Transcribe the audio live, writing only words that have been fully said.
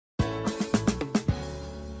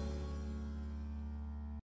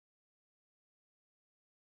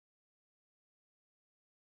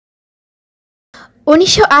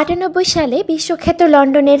1998 সালে বিশ্বখ্যাত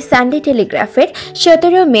লন্ডনের সানডে টেলিগ্রাফের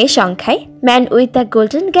 17 মে সংখ্যায় ম্যান উইথ দ্য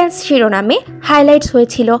গোল্ডেন গ্যান্স শিরোনামে হাইলাইটস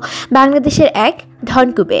হয়েছিল বাংলাদেশের এক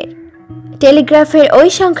ধনকুবের। টেলিগ্রাফের ওই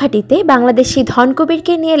সংখ্যাটিতে বাংলাদেশি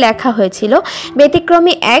ধনকুবেরকে নিয়ে লেখা হয়েছিল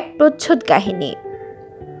ব্যতিক্রমী এক প্রচ্ছদ কাহিনী।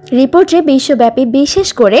 রিপোর্টে বিশ্বব্যাপী বিশেষ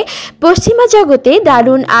করে পশ্চিমা জগতে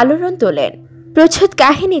দারুণ আলোড়ন তোলেন। প্রচ্ছদ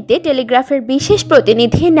কাহিনীতে টেলিগ্রাফের বিশেষ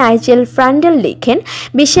প্রতিনিধি নাইজেল ফ্রান্ডেল লিখেন,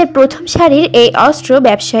 বিশ্বের প্রথম সারির এই অস্ত্র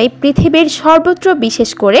ব্যবসায়ী পৃথিবীর সর্বত্র, বিশেষ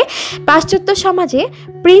করে পাশ্চাত্য সমাজে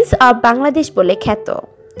প্রিন্স অব বাংলাদেশ বলে খ্যাত।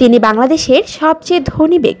 তিনি বাংলাদেশের সবচেয়ে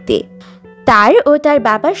ধনী ব্যক্তি। তার ও তার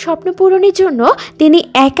বাবার স্বপ্ন পূরণের জন্য তিনি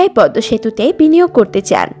একাই পদ্ম সেতুতে বিনিয়োগ করতে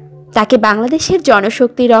চান। তাকে বাংলাদেশের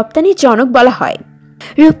জনশক্তি রপ্তানির জনক বলা হয়।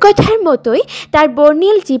 রূপকথার মতোই তার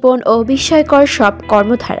বর্ণিল জীবন ও বিস্ময়কর সব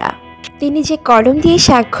কর্মধারা। তিনি যে কলম দিয়ে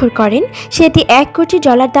স্বাক্ষর করেন সেটি $1 কোটি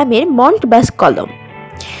দামের মন্টবাস কলম।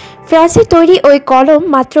 ফ্রান্সে তৈরি ওই কলম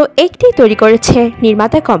মাত্র একটি তৈরি করেছে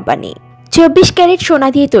নির্মাতা কোম্পানি। 24 ক্যারেট সোনা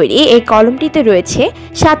দিয়ে তৈরি এই কলমটিতে রয়েছে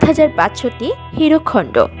 7500টি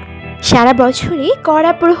হীরকখণ্ড। সারা বছরই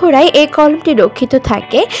কড়া প্রহরায় এই কলমটি রক্ষিত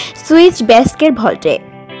থাকে সুইস ব্যাস্কের ভল্টে।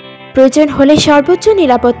 প্রয়োজন হলে সর্বোচ্চ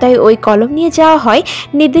নিরাপত্তায় ওই কলম নিয়ে যাওয়া হয়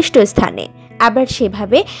নির্দিষ্ট স্থানে, আবার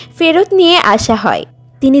সেভাবে ফেরত নিয়ে আসা হয়।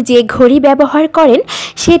 তিনি যে ঘড়ি ব্যবহার করেন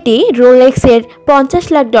সেটি রোলেক্সের $50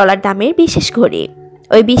 লাখ দামের বিশেষ ঘড়ি।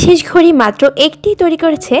 ওই বিশেষ ঘড়ি মাত্র একটি তৈরি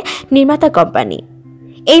করেছে নির্মাতা কোম্পানি।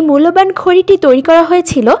 এই মূল্যবান ঘড়িটি তৈরি করা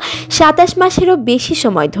হয়েছিল 27 মাসেরও বেশি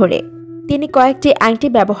সময় ধরে। তিনি কয়েকটি আংটি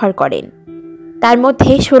ব্যবহার করেন, তার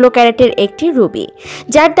মধ্যে 16 ক্যারেটের একটি রুবি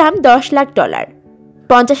যার দাম $10 লাখ,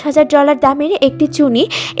 $50,000 দামের একটি চুনি,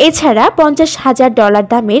 এছাড়া $50,000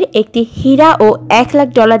 দামের একটি হীরা ও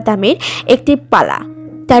 $1 লাখ দামের একটি পালা।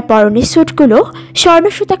 তার পরনের স্যুটগুলো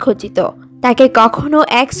স্বর্ণসুতা খচিত। তাকে কখনো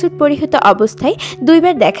এক স্যুট পরিহিত অবস্থায়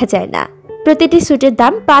দুইবার দেখা যায় না। প্রতিটি স্যুটের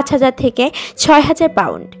দাম 5,000 থেকে 6,000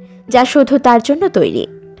 পাউন্ড, যা শুধু তার জন্য তৈরি।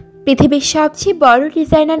 পৃথিবীর সবচেয়ে বড়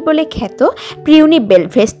ডিজাইনার বলে খ্যাত প্রিউনি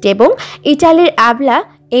বেলভেস্ট এবং ইটালির আবলা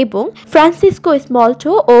এবং ফ্রান্সিসকো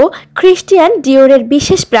স্মলটো ও ক্রিস্টিয়ান ডিওরের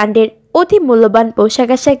বিশেষ ব্র্যান্ডের অতি মূল্যবান পোশাক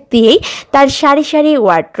আশাক দিয়েই তার সারি সারি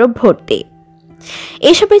ওয়ার্ড্রোব ভর্তি।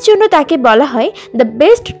 এসবের জন্য তাকে বলা হয় the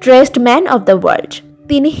best dressed man of the world.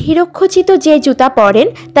 তিনি হীরকখচিত যে জুতা পরেন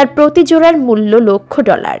তার প্রতি জোড়ার মূল্য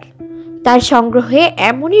 $1,00,000। তার সংগ্রহে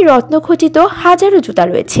এমনই রত্নখচিত হাজারো জুতা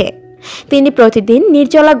রয়েছে। তিনি প্রতিদিন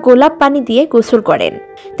নির্জলা গোলাপ পানি দিয়ে গোসল করেন।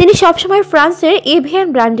 তিনি সবসময় ফ্রান্সের এভিয়ান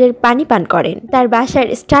ব্র্যান্ডের পানি পান করেন। তার বাসার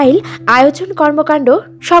স্টাইল, আয়োজন, কর্মকাণ্ড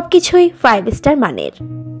সবকিছুই 5 স্টার মানের।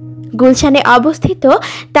 গুলশানে অবস্থিত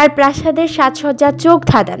তার প্রাসাদের সাজসজ্জা চোখ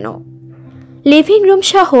ধাঁধানো। লিভিং রুম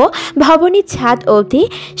সহ ভবনের ছাদ অবধি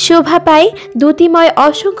শোভা পায় দ্যুতিময়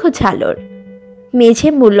অসংখ্য ঝালর। মেঝে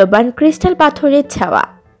মূল্যবান ক্রিস্টাল পাথরের ছাওয়া,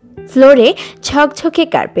 ফ্লোরে ঝকঝকে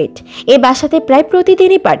কার্পেট। এ বাসাতে প্রায়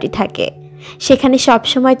প্রতিদিনই পার্টি থাকে। সেখানে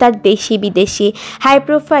সবসময় তার দেশি বিদেশি হাই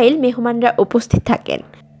প্রোফাইল মেহমানরা উপস্থিত থাকেন।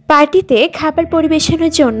 পার্টিতে খাবার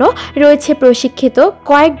পরিবেশনের জন্য রয়েছে প্রশিক্ষিত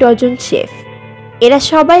কয়েক ডজন শেফ। এরা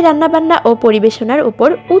সবাই রান্নাবান্না ও পরিবেশনার উপর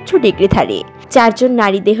উচ্চ ডিগ্রিধারী। 4 জন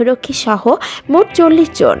নারী দেহরক্ষী সহ মোট 40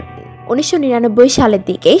 জন। 1999 সালের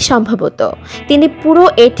দিকেই সম্ভবত তিনি পুরো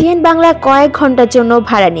এটিএন বাংলা কয়েক ঘন্টার জন্য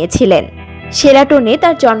ভাড়া নিয়েছিলেন শেরাটনে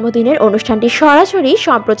তার জন্মদিনের অনুষ্ঠানটি সরাসরি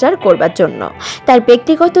সম্প্রচার করবার জন্য। তার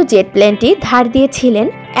ব্যক্তিগত জেট প্লেনটি ধার দিয়েছিলেন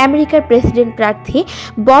আমেরিকার প্রেসিডেন্ট প্রার্থী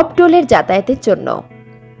বব ডোলের যাতায়াতের জন্য।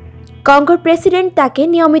 কঙ্গোর প্রেসিডেন্ট তাকে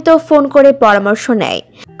নিয়মিত ফোন করে পরামর্শ নেয়।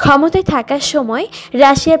 ক্ষমতায় থাকার সময়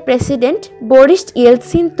রাশিয়ার প্রেসিডেন্ট বরিস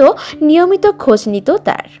ইয়েলসিন তো নিয়মিত খোঁজ নিত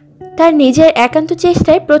তার নিজের একান্ত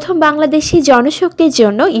চেষ্টায় প্রথম বাংলাদেশি জনশক্তির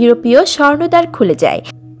জন্য ইউরোপীয় স্বর্ণদ্বার খুলে যায়।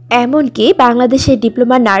 এমনকি বাংলাদেশের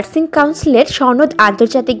ডিপ্লোমা নার্সিং কাউন্সিলের সনদ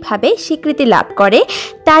আন্তর্জাতিকভাবে স্বীকৃতি লাভ করে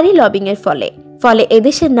তারই লবিংয়ের ফলে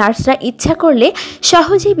এদেশের নার্সরা ইচ্ছা করলে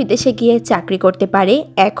সহজেই বিদেশে গিয়ে চাকরি করতে পারে।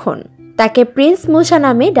 এখন তাকে প্রিন্স মুসা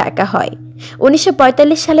নামে ডাকা হয়।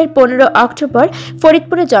 1945 সালের 15 অক্টোবর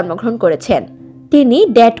ফরিদপুরে জন্মগ্রহণ করেছেন। তিনি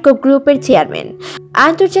ড্যাটকো গ্রুপের চেয়ারম্যান।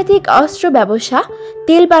 আন্তর্জাতিক অস্ত্র ব্যবসা,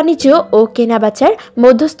 তেল বাণিজ্য ও কেনাবেচার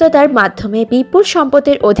মধ্যস্থতার মাধ্যমে বিপুল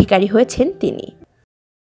সম্পদের অধিকারী হয়েছেন তিনি।